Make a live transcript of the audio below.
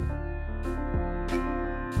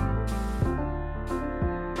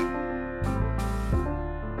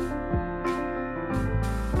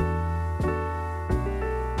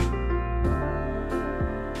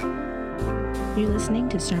listening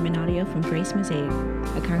to sermon audio from Grace Mosaic,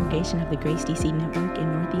 a congregation of the Grace DC Network in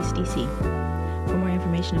Northeast DC. For more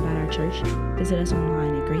information about our church, visit us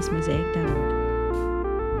online at gracemosaic.org.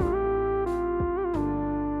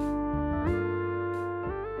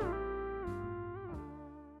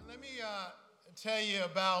 Let me tell you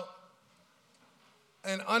about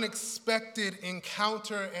an unexpected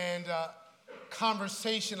encounter and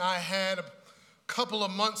conversation I had a couple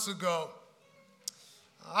of months ago.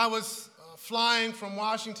 I was flying from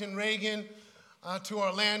Washington Reagan to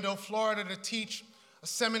Orlando, Florida to teach a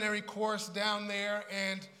seminary course down there,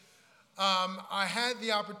 and I had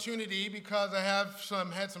the opportunity, because I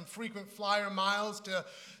had some frequent flyer miles, to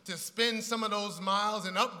spend some of those miles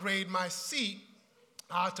and upgrade my seat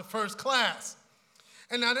to first class.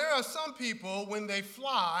 And now there are some people, when they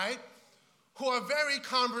fly, who are very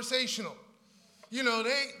conversational. You know,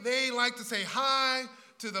 they like to say hi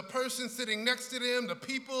to the person sitting next to them, the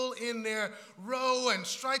people in their row, and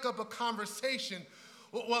strike up a conversation.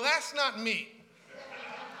 Well, that's not me.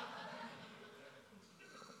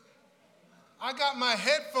 I got my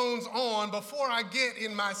headphones on before I get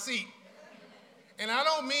in my seat. And I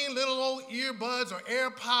don't mean little old earbuds or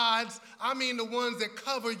AirPods. I mean the ones that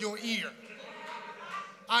cover your ear.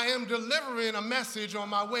 I am delivering a message on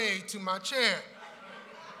my way to my chair.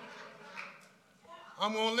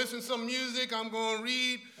 I'm going to listen to some music. I'm going to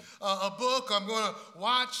read a book. I'm going to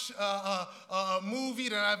watch a movie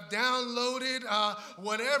that I've downloaded.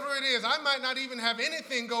 Whatever it is. I might not even have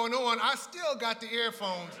anything going on. I still got the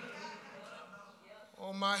earphones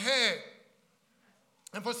on my head.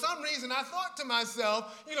 And for some reason, I thought to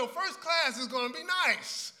myself, first class is going to be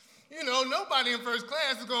nice. Nobody in first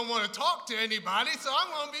class is going to want to talk to anybody, so I'm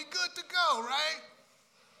going to be good to go, right?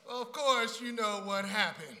 Well, of course, you know what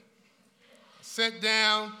happened. Sat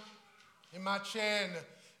down in my chair, and the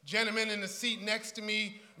gentleman in the seat next to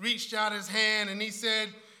me reached out his hand, and he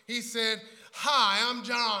said, "Hi, I'm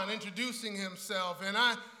John," introducing himself. And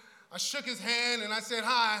I shook his hand, and I said,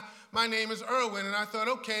 "Hi, my name is Erwin." And I thought,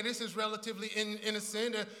 okay, this is relatively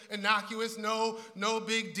innocent, innocuous, no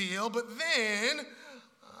big deal. But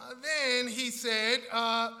then he said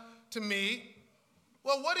to me,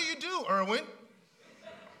 "Well, what do you do, Erwin?"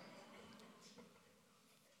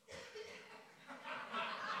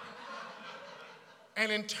 And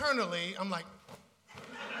internally, I'm like,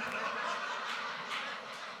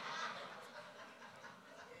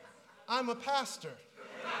 "I'm a pastor."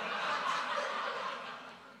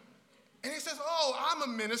 And he says, "Oh, I'm a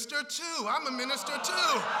minister too. I'm a minister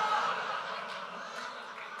too."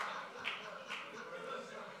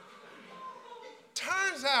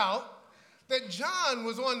 Turns out that John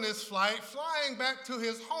was on this flight, flying back to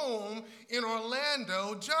his home in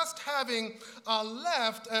Orlando, just having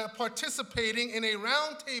left participating in a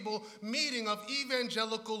roundtable meeting of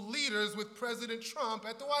evangelical leaders with President Trump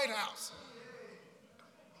at the White House.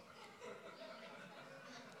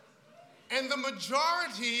 And the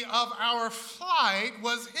majority of our flight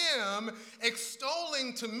was him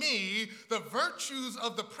extolling to me the virtues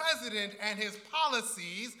of the president and his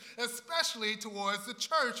policies, especially towards the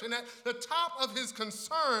church. And at the top of his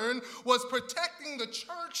concern was protecting the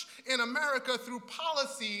church in America through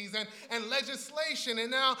policies and legislation.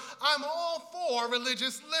 And now I'm all for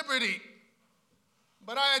religious liberty.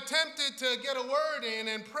 But I attempted to get a word in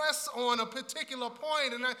and press on a particular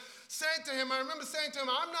point, and I remember saying to him,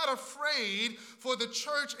 "I'm not afraid for the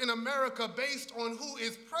church in America based on who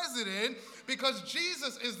is president, because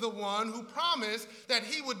Jesus is the one who promised that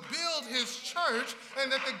he would build his church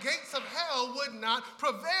and that the gates of hell would not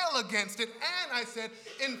prevail against it." And I said,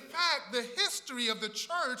 in fact, the history of the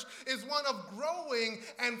church is one of growing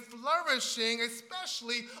and flourishing,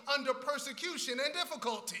 especially under persecution and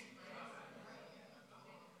difficulty.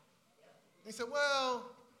 He said, "Well,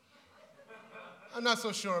 I'm not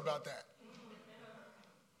so sure about that."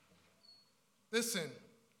 Listen,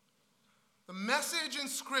 the message in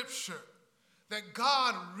Scripture that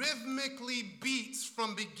God rhythmically beats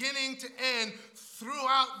from beginning to end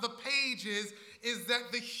throughout the pages is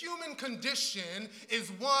that the human condition is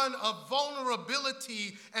one of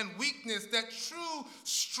vulnerability and weakness, that true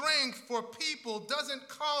strength for people doesn't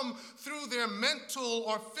come through their mental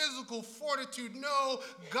or physical fortitude. No,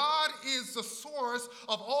 God is the source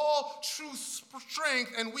of all true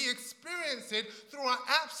strength, and we experience it through our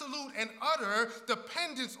absolute and utter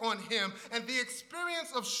dependence on him. And the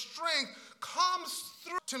experience of strength comes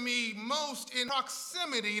through to me most in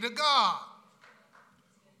proximity to God.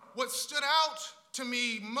 What stood out to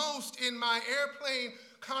me most in my airplane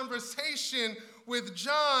conversation with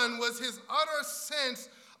John was his utter sense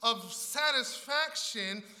of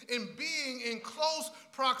satisfaction in being in close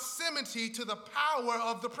proximity to the power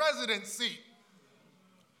of the presidency.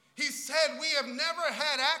 said, we have never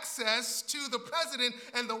had access to the president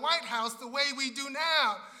and the White House the way we do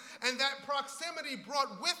now. And that proximity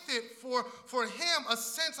brought with it for him a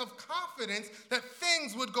sense of confidence that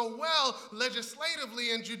things would go well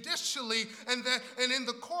legislatively and judicially, and in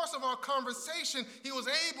the course of our conversation, he was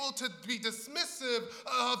able to be dismissive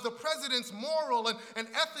of the president's moral and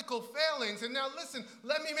ethical failings. And now listen,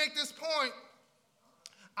 let me make this point.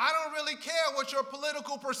 I don't really care what your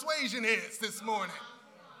political persuasion is this morning.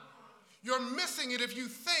 You're missing it if you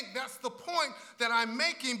think that's the point that I'm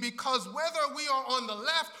making, because whether we are on the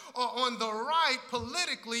left or on the right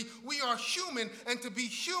politically, we are human, and to be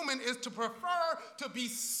human is to prefer to be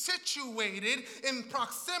situated in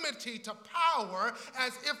proximity to power,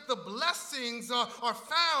 as if the blessings are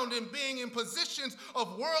found in being in positions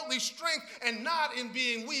of worldly strength and not in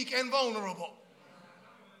being weak and vulnerable.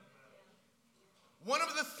 One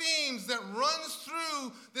of the themes that runs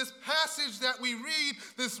through this passage that we read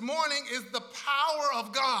this morning is the power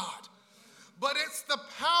of God. But it's the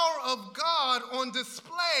power of God on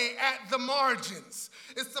display at the margins.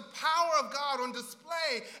 It's the power of God on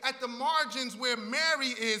display at the margins where Mary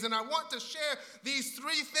is. And I want to share these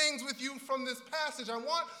three things with you from this passage. I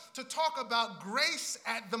want to talk about grace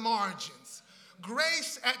at the margins.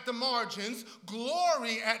 Grace at the margins,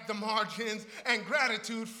 glory at the margins, and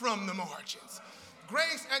gratitude from the margins.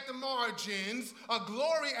 Grace at the margins,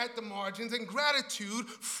 glory at the margins, and gratitude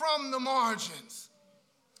from the margins.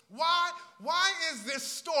 Why is this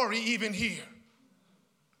story even here?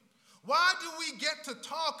 Why do we get to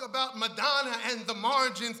talk about Madonna and the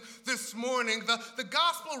margins this morning? The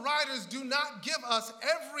gospel writers do not give us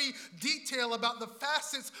every detail about the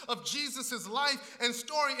facets of Jesus' life and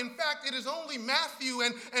story. In fact, it is only Matthew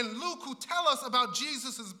and Luke who tell us about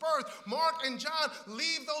Jesus' birth. Mark and John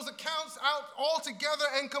leave those accounts out altogether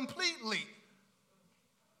and completely.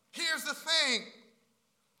 Here's the thing.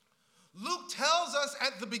 Luke tells us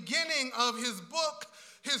at the beginning of his book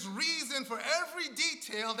his reason for every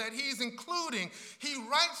detail that he's including. He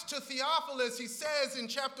writes to Theophilus, he says in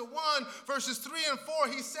chapter 1, verses 3 and 4,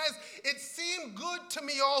 he says, "It seemed good to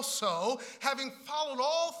me also, having followed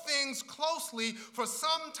all things closely for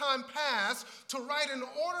some time past, to write an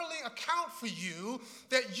orderly account for you,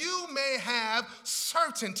 that you may have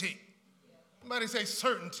certainty." Somebody say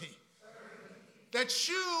certainty. That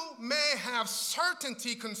you may have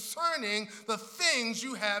certainty concerning the things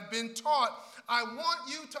you have been taught. I want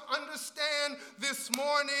you to understand this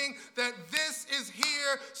morning that this is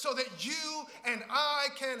here so that you and I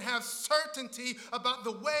can have certainty about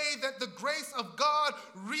the way that the grace of God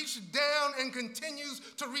reached down and continues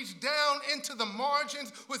to reach down into the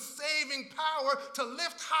margins with saving power to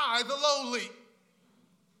lift high the lowly.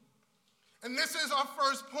 And this is our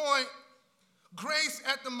first point, grace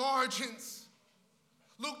at the margins.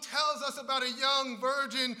 Luke tells us about a young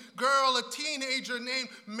virgin girl, a teenager named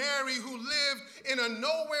Mary, who lived in a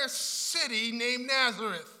nowhere city named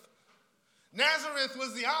Nazareth. Nazareth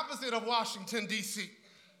was the opposite of Washington, D.C.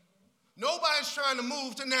 Nobody's trying to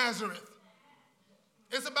move to Nazareth.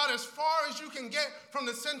 It's about as far as you can get from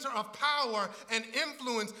the center of power and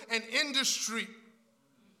influence and industry.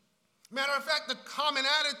 Matter of fact, the common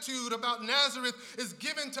attitude about Nazareth is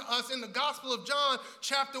given to us in the Gospel of John,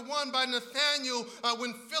 chapter 1, by Nathanael,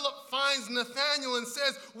 when Philip finds Nathanael and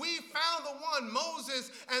says, "We found the one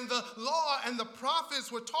Moses and the law and the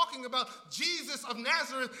prophets were talking about, Jesus of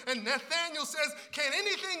Nazareth." And Nathanael says, "Can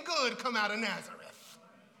anything good come out of Nazareth?"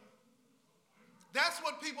 That's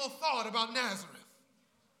what people thought about Nazareth.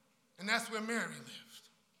 And that's where Mary lived.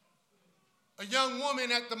 A young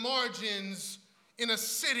woman at the margins, in a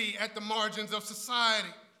city at the margins of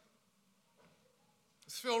society.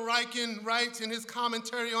 As Phil Ryken writes in his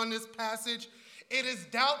commentary on this passage, "It is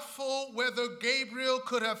doubtful whether Gabriel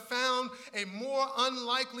could have found a more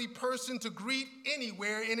unlikely person to greet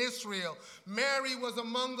anywhere in Israel. Mary was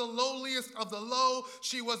among the lowliest of the low.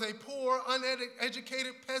 She was a poor,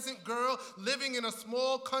 uneducated peasant girl living in a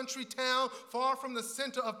small country town far from the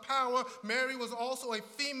center of power. Mary was also a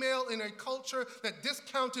female in a culture that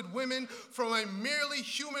discounted women. From a merely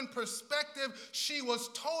human perspective, she was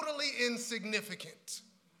totally insignificant.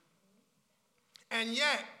 And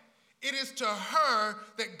yet, it is to her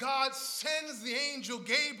that God sends the angel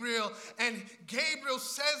Gabriel, and Gabriel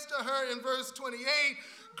says to her in verse 28,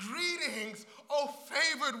 'Greetings, O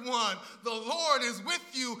favored one, the Lord is with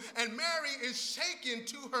you.' And Mary is shaken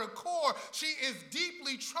to her core. She is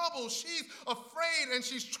deeply troubled. She's afraid, and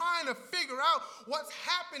she's trying to figure out what's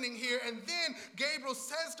happening here. And then Gabriel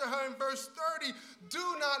says to her in verse 30,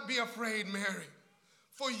 'Do not be afraid, Mary,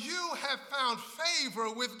 for you have found favor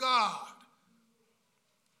with God.'"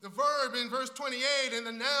 The verb in verse 28 and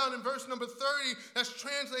the noun in verse number 30 that's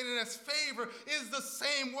translated as favor is the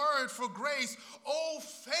same word for grace. Oh,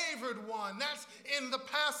 favored one. That's in the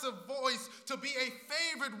passive voice. To be a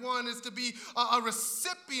favored one is to be a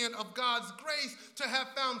recipient of God's grace. To have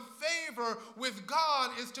found favor with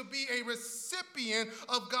God is to be a recipient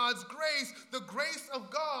of God's grace. The grace of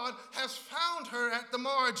God has found her at the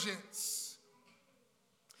margins.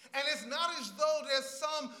 And it's not as though there's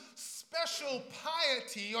some special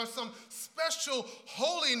piety or some special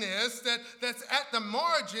holiness that's at the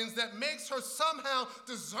margins that makes her somehow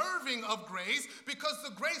deserving of grace, because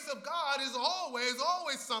the grace of God is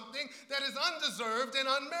always something that is undeserved and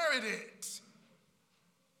unmerited.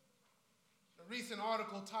 A recent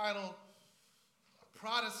article titled,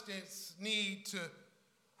 "Protestants Need to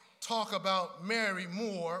Talk About Mary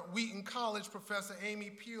More," Wheaton College professor Amy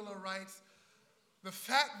Peeler writes, "The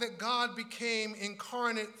fact that God became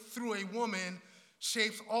incarnate through a woman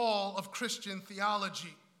shapes all of Christian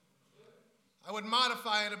theology." I would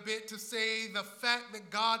modify it a bit to say the fact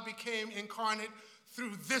that God became incarnate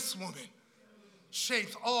through this woman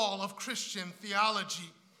shapes all of Christian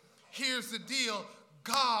theology. Here's the deal.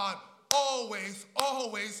 God always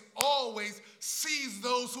sees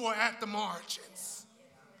those who are at the margins.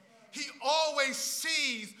 He always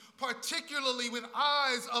sees, particularly with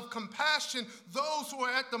eyes of compassion, those who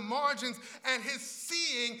are at the margins, and his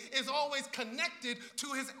seeing is always connected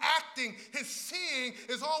to his acting. His seeing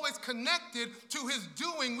is always connected to his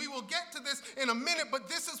doing. We will get to this in a minute, but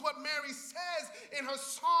this is what Mary says in her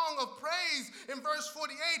song of praise in verse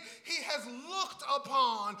 48. He has looked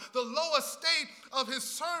upon the low estate of his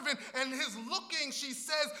servant, and his looking, she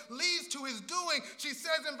says, leads to his doing. She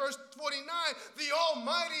says in verse 49, "The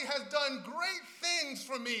Almighty has done great things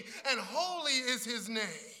for me, and holy is his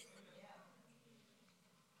name."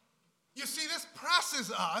 You see, this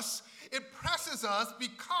presses us. It presses us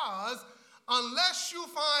because unless you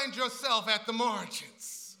find yourself at the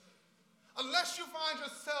margins,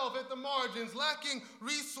 lacking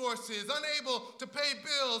resources, unable to pay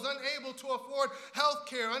bills, unable to afford health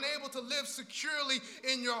care, unable to live securely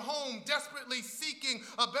in your home, desperately seeking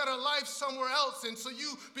a better life somewhere else, and so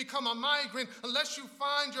you become a migrant, unless you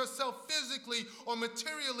find yourself physically or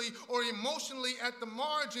materially or emotionally at the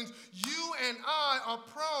margins, you and I are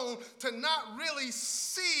prone to not really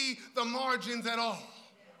see the margins at all.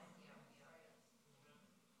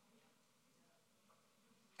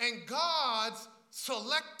 And God's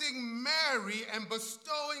selecting Mary and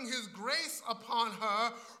bestowing his grace upon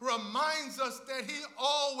her reminds us that he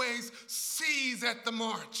always sees at the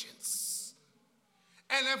margins.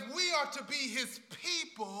 And if we are to be his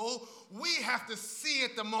people, we have to see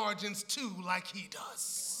at the margins too, like he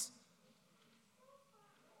does.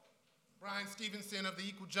 Brian Stevenson of the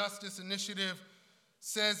Equal Justice Initiative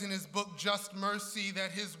says in his book, Just Mercy,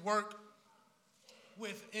 that his work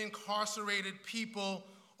with incarcerated people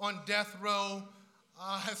on death row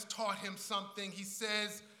has taught him something. He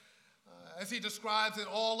says, as he describes it,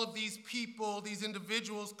 all of these people, these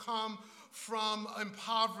individuals come from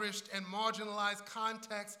impoverished and marginalized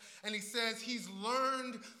contexts. And he says he's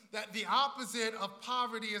learned that the opposite of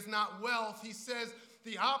poverty is not wealth. He says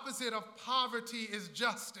the opposite of poverty is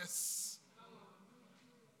justice.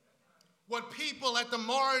 What people at the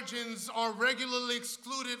margins are regularly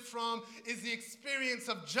excluded from is the experience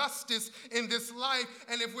of justice in this life.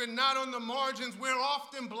 And if we're not on the margins, we're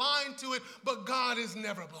often blind to it, but God is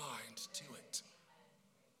never blind to it.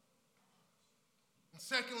 And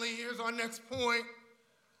secondly, here's our next point.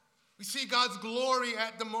 We see God's glory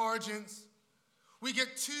at the margins. We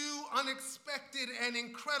get two unexpected and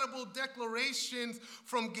incredible declarations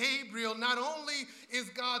from Gabriel. Not only is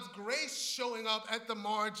God's grace showing up at the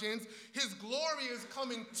margins, his glory is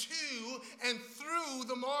coming to and through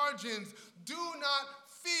the margins. "Do not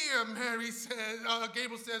fear,"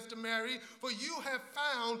 Gabriel says to Mary, "for you have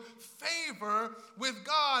found favor with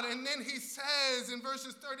God." And then he says in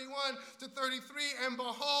verses 31 to 33, "And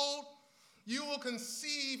behold, you will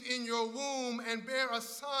conceive in your womb and bear a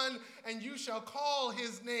son, and you shall call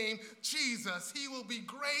his name Jesus. He will be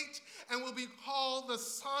great and will be called the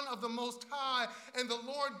Son of the Most High, and the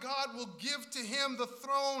Lord God will give to him the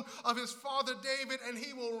throne of his father David, and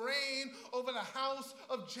he will reign over the house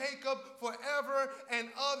of Jacob forever,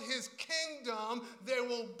 and of his kingdom there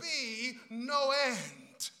will be no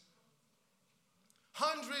end."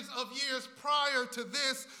 Hundreds hundreds of years prior to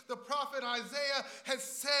this, the prophet Isaiah had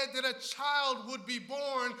said that a child would be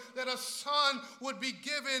born, that a son would be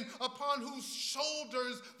given, upon whose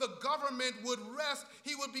shoulders the government would rest.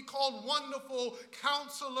 He would be called Wonderful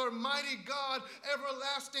Counselor, Mighty God,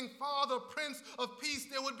 Everlasting Father, Prince of Peace.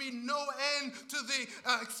 There would be no end to the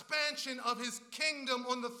expansion of his kingdom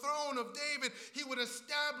on the throne of David. He would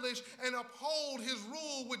establish and uphold his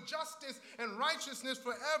rule with justice and righteousness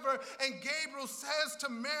forever. And Gabriel says to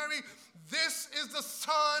Mary, this is the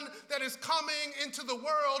Son that is coming into the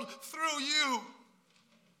world through you.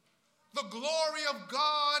 The glory of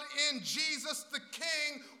God in Jesus the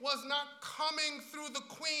King was not coming through the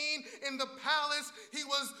queen in the palace. He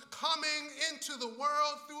was coming into the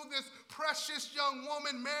world through this precious young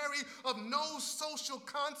woman, Mary, of no social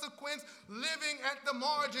consequence, living at the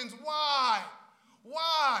margins. Why?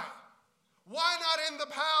 Why? Why not in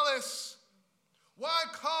the palace? Why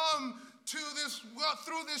come to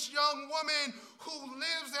through this young woman who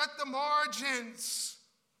lives at the margins?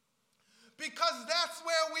 Because that's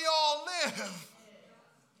where we all live.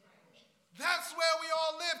 That's where we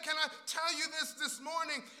all live. Can I tell you this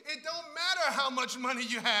morning? It don't matter how much money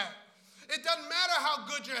you have. It doesn't matter how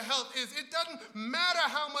good your health is. It doesn't matter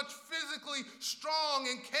how much physically strong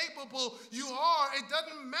and capable you are. It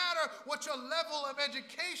doesn't matter what your level of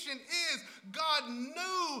education is. God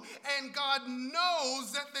knew and God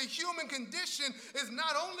knows that the human condition is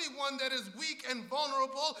not only one that is weak and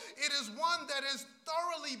vulnerable, it is one that is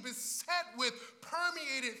thoroughly beset with,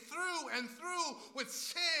 permeated through and through with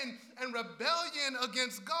sin and rebellion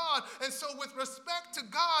against God. And so with respect to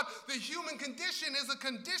God, the human condition is a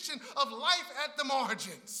condition of life at the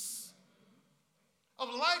margins.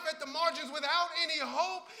 Of life at the margins without any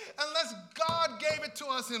hope unless God gave it to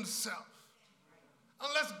us himself.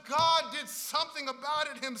 Unless God did something about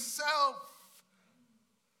it himself.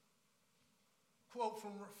 Quote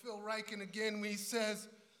from Phil Ryken again when he says,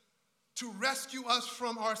 to rescue us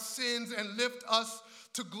from our sins and lift us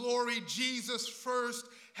to glory, Jesus first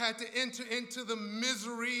had to enter into the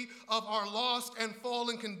misery of our lost and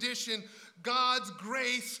fallen condition. God's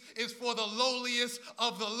grace is for the lowliest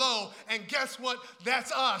of the low. And guess what?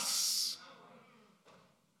 That's us.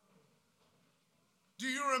 Do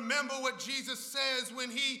you remember what Jesus says when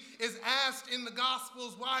he is asked in the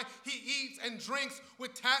Gospels why he eats and drinks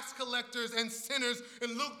with tax collectors and sinners?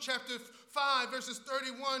 In Luke chapter 5, verses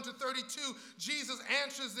 31 to 32, Jesus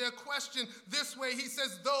answers their question this way. He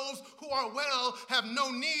says, those who are well have no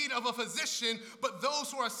need of a physician, but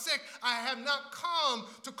those who are sick, I have not come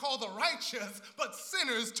to call the righteous, but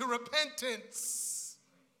sinners to repentance.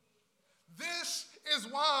 This is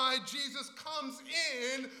why Jesus comes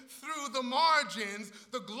in through the margins,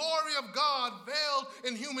 the glory of God veiled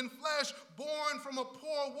in human flesh, born from a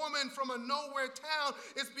poor woman from a nowhere town.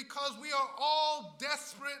 It's because we are all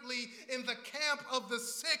desperately in the camp of the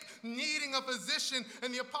sick, needing a physician.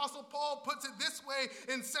 And the Apostle Paul puts it this way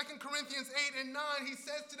in 2 Corinthians 8 and 9. He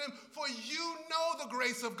says to them, for you know the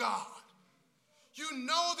grace of God. You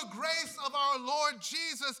know the grace of our Lord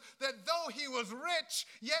Jesus, that though he was rich,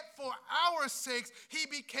 yet for our sakes he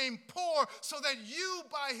became poor, so that you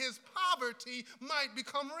by his poverty might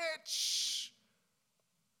become rich.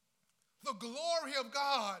 The glory of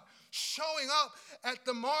God showing up at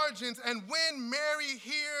the margins. And when Mary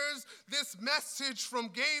hears this message from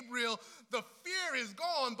Gabriel, the fear is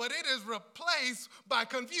gone, but it is replaced by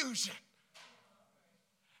confusion.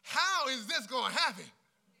 How is this going to happen?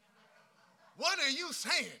 What are you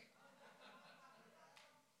saying?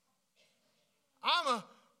 I'm a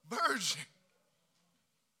virgin.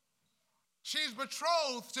 She's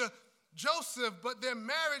betrothed to Joseph, but their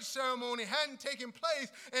marriage ceremony hadn't taken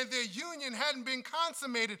place and their union hadn't been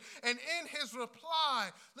consummated. And in his reply,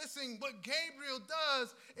 listen, what Gabriel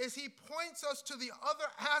does is he points us to the other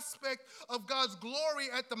aspect of God's glory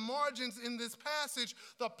at the margins in this passage,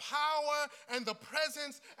 the power and the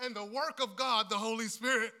presence and the work of God, the Holy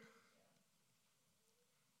Spirit.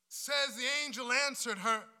 Says the angel answered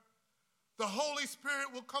her, the Holy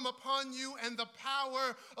Spirit will come upon you and the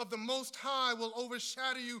power of the Most High will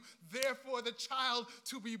overshadow you. Therefore, the child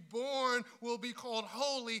to be born will be called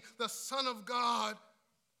Holy, the Son of God.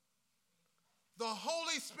 The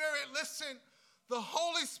Holy Spirit, listen, the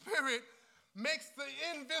Holy Spirit makes the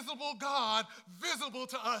invisible God visible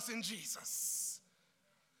to us in Jesus.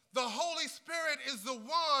 The Holy Spirit is the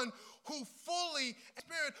one who fully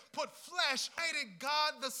put flesh, created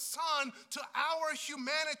God the Son to our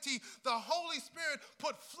humanity. The Holy Spirit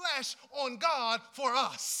put flesh on God for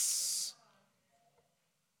us.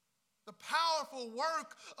 The powerful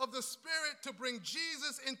work of the Spirit to bring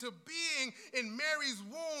Jesus into being in Mary's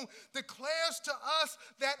womb declares to us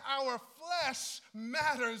that our flesh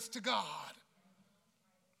matters to God.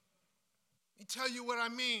 Let me tell you what I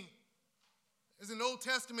mean. There's an Old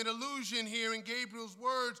Testament allusion here in Gabriel's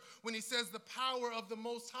words when he says the power of the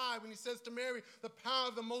Most High. When he says to Mary, the power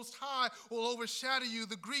of the Most High will overshadow you.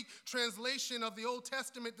 The Greek translation of the Old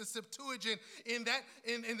Testament, the Septuagint, in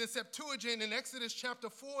the Septuagint in Exodus chapter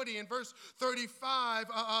 40 and verse 35,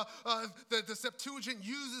 the Septuagint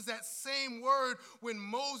uses that same word when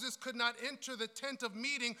Moses could not enter the tent of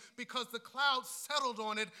meeting because the cloud settled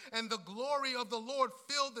on it and the glory of the Lord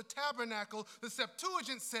filled the tabernacle. The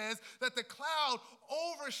Septuagint says that the cloud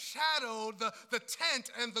overshadowed the tent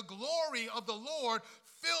and the glory of the Lord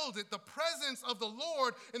filled it. The presence of the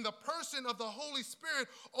Lord in the person of the Holy Spirit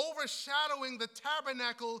overshadowing the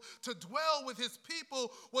tabernacle to dwell with his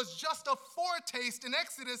people was just a foretaste in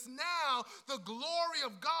Exodus. Now the glory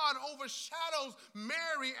of God overshadows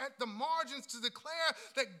Mary at the margins to declare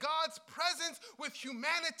that God's presence with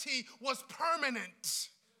humanity was permanent.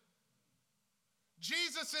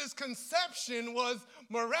 Jesus' conception was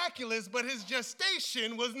miraculous, but his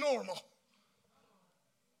gestation was normal.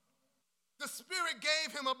 The Spirit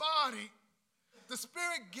gave him a body. The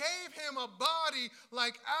Spirit gave him a body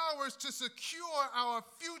like ours to secure our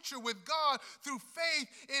future with God through faith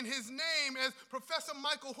in his name. As Professor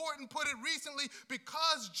Michael Horton put it recently,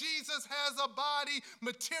 because Jesus has a body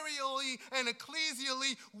materially and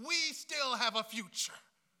ecclesially, we still have a future.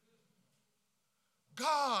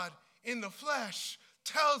 God in the flesh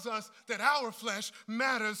tells us that our flesh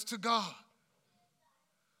matters to God.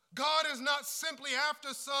 God is not simply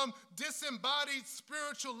after some disembodied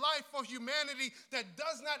spiritual life for humanity that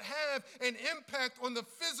does not have an impact on the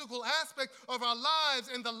physical aspect of our lives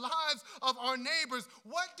and the lives of our neighbors.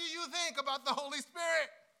 What do you think about the Holy Spirit?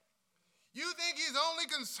 You think he's only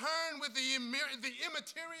concerned with the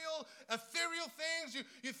immaterial, ethereal things?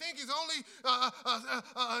 You think he's only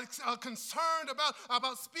concerned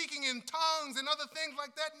about speaking in tongues and other things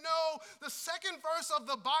like that? No. The second verse of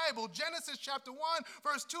the Bible, Genesis chapter 1,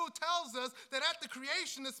 verse 2, tells us that at the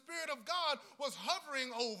creation, the Spirit of God was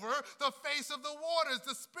hovering over the face of the waters.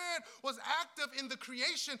 The Spirit was active in the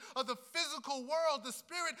creation of the physical world. The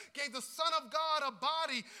Spirit gave the Son of God a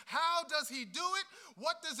body. How does he do it?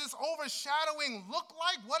 What does this overshadowing look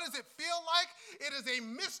like? What does it feel like? It is a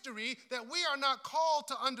mystery that we are not called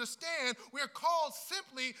to understand. We are called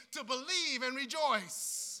simply to believe and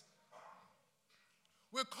rejoice.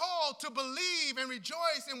 We're called to believe and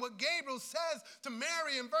rejoice in what Gabriel says to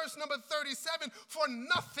Mary in verse number 37, for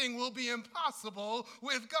nothing will be impossible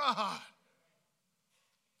with God.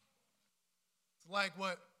 It's like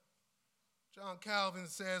what John Calvin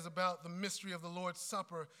says about the mystery of the Lord's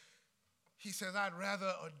Supper. He says, I'd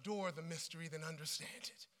rather adore the mystery than understand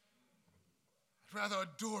it. I'd rather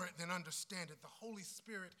adore it than understand it. The Holy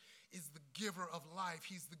Spirit is the giver of life.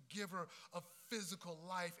 He's the giver of physical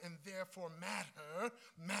life, and therefore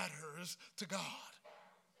matters to God.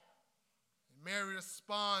 And Mary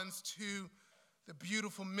responds to the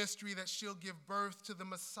beautiful mystery that she'll give birth to the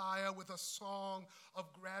Messiah with a song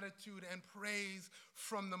of gratitude and praise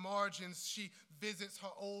from the margins. She visits her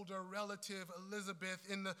older relative Elizabeth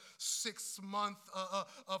in the 6th month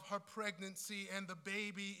of her pregnancy, and the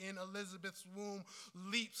baby in Elizabeth's womb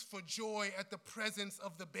leaps for joy at the presence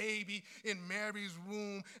of the baby in Mary's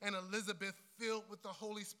womb, and Elizabeth, filled with the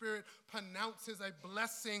Holy Spirit, pronounces a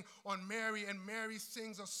blessing on Mary, and Mary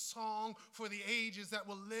sings a song for the ages that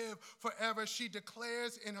will live forever. She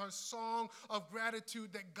declares in her song of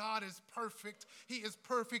gratitude that God is perfect. He is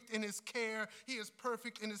perfect in his care. He is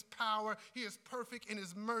perfect in his power. He is perfect in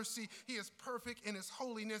his mercy. He is perfect in his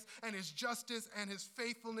holiness and his justice and his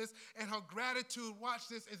faithfulness. And her gratitude, watch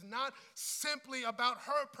this, is not simply about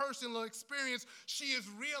her personal experience. She is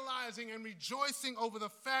realizing and rejoicing over the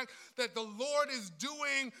fact that the Lord is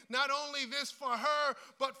doing not only this for her,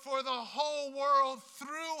 but for the whole world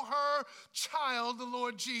through her child, the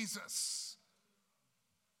Lord Jesus.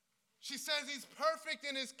 She says he's perfect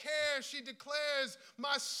in his care. She declares,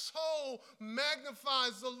 my soul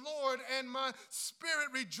magnifies the Lord, and my spirit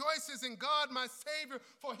rejoices in God, my Savior,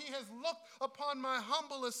 for he has looked upon my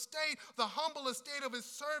humble estate, the humble estate of his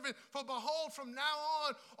servant. For behold, from now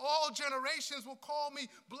on, all generations will call me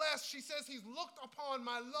blessed. She says he's looked upon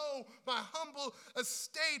my low, my humble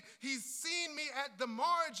estate. He's seen me at the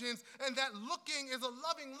margins, and that looking is a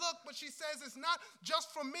loving look. But she says it's not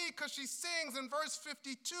just for me, because she sings in verse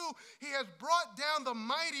 52, he has brought down the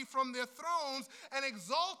mighty from their thrones and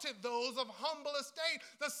exalted the those of humble estate.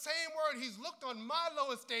 The same word, he's looked on my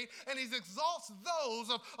low estate and he exalts those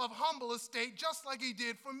of humble estate just like he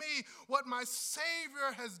did for me. What my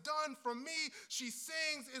Savior has done for me, she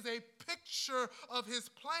sings, is a picture of his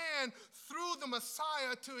plan through the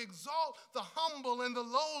Messiah to exalt the humble and the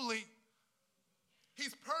lowly.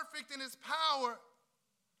 He's perfect in his power.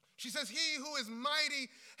 She says, he who is mighty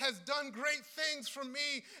has done great things for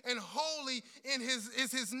me, and holy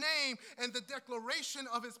is his name. And the declaration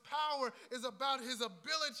of his power is about his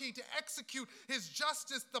ability to execute his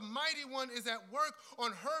justice. The mighty one is at work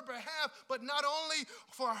on her behalf, but not only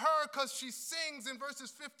for her, because she sings in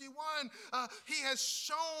verses 51, he has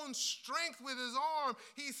shown strength with his arm.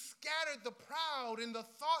 He's scattered the proud in the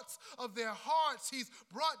thoughts of their hearts. He's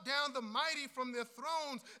brought down the mighty from their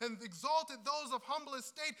thrones and exalted those of humble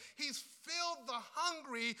estate. He's filled the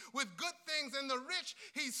hungry with good things, and the rich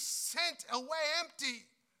he's sent away empty.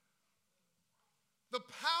 The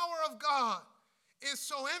power of God is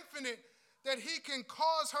so infinite that he can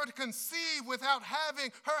cause her to conceive without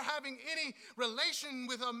having any relation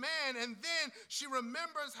with a man. And then she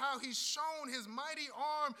remembers how he's shown his mighty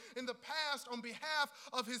arm in the past on behalf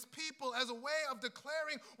of his people as a way of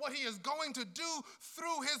declaring what he is going to do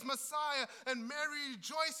through his Messiah. And Mary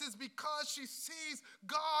rejoices because she sees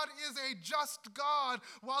God is a just God.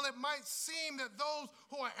 While it might seem that those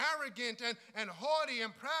who are arrogant and haughty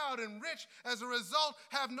and proud and rich as a result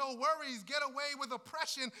have no worries, get away with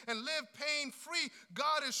oppression, and live pain-free,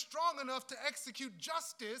 God is strong enough to execute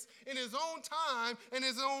justice in his own time and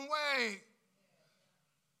his own way.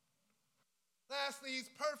 Lastly, he's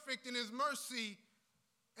perfect in his mercy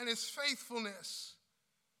and his faithfulness.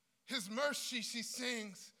 His mercy, she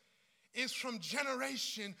sings, is from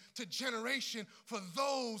generation to generation for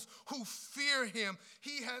those who fear him.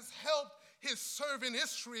 He has helped his servant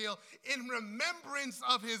Israel in remembrance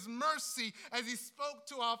of his mercy as he spoke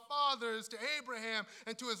to our fathers, to Abraham,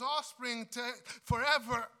 and to his offspring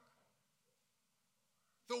forever.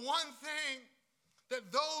 The one thing that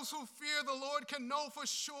those who fear the Lord can know for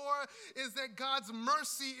sure is that God's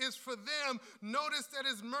mercy is for them. Notice that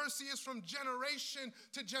his mercy is from generation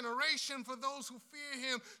to generation for those who fear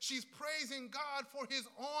him. She's praising God for his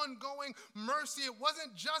ongoing mercy. It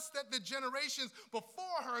wasn't just that the generations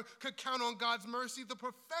before her could count on God's mercy. The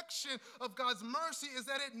perfection of God's mercy is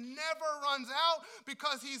that it never runs out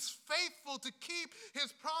because he's faithful to keep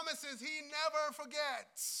his promises. He never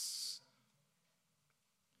forgets.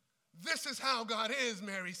 This is how God is,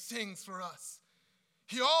 Mary sings for us.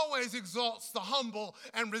 He always exalts the humble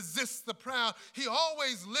and resists the proud. He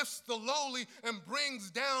always lifts the lowly and brings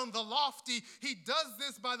down the lofty. He does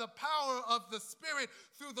this by the power of the Spirit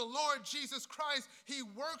through the Lord Jesus Christ. He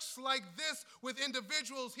works like this with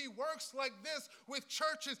individuals. He works like this with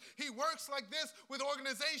churches. He works like this with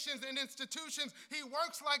organizations and institutions. He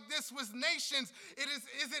works like this with nations.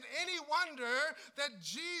 Is it any wonder that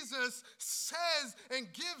Jesus says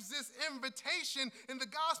and gives this invitation in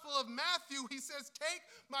the Gospel of Matthew? He says, take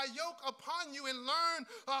my yoke upon you and learn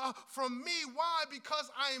from me. Why?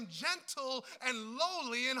 Because I am gentle and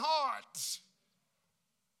lowly in heart. Is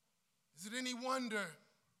it any wonder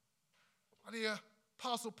why the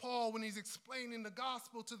Apostle Paul, when he's explaining the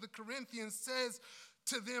gospel to the Corinthians, says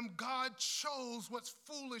to them, God chose what's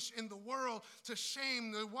foolish in the world to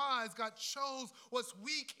shame the wise. God chose what's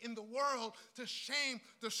weak in the world to shame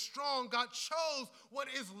the strong. God chose what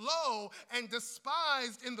is low and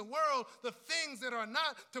despised in the world, the things that are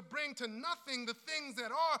not, to bring to nothing the things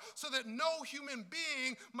that are, so that no human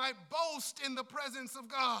being might boast in the presence of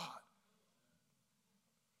God.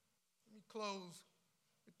 Let me close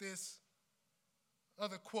with this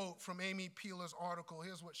other quote from Amy Peeler's article.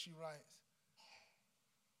 Here's what she writes.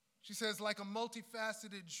 She says, like a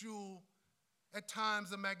multifaceted jewel, at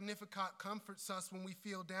times the Magnificat comforts us when we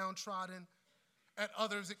feel downtrodden. At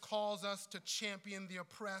others, it calls us to champion the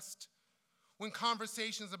oppressed. When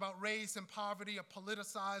conversations about race and poverty are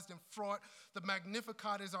politicized and fraught, the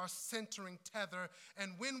Magnificat is our centering tether.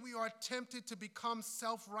 And when we are tempted to become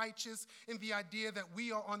self-righteous in the idea that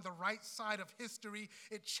we are on the right side of history,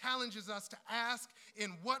 it challenges us to ask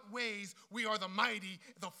in what ways we are the mighty,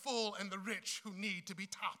 the full, and the rich who need to be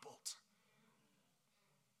toppled.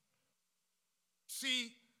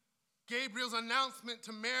 See, Gabriel's announcement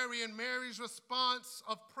to Mary and Mary's response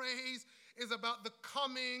of praise is about the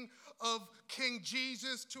coming of King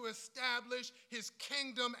Jesus to establish his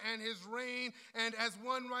kingdom and his reign. And as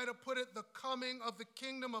one writer put it, the coming of the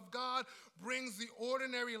kingdom of God brings the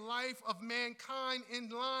ordinary life of mankind in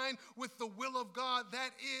line with the will of God. That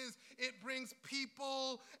is, it brings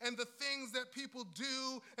people and the things that people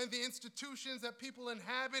do and the institutions that people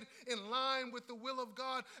inhabit in line with the will of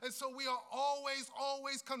God. And so we are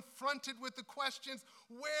always confronted with the questions,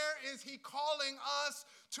 where is he calling us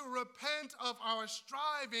to repent of our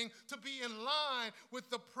striving to be in line with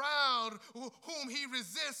the proud whom he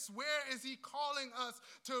resists? Where is he calling us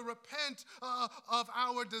to repent of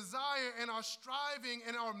our desire and our striving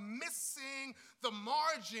and our missing the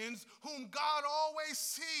margins whom God always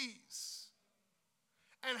sees?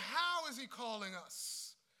 And how is he calling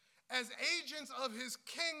us as agents of his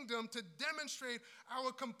kingdom to demonstrate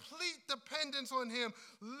our complete dependence on him,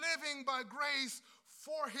 living by grace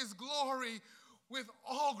for his glory with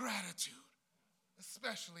all gratitude,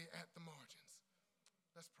 especially at the margins?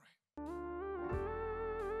 Let's pray.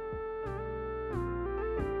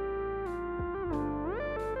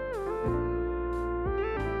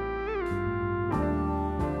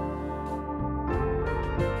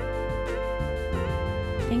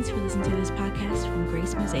 Thanks for listening to this podcast from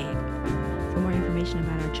Grace Mosaic. For more information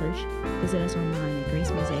about our church, visit us online at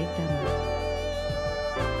gracemosaic.org.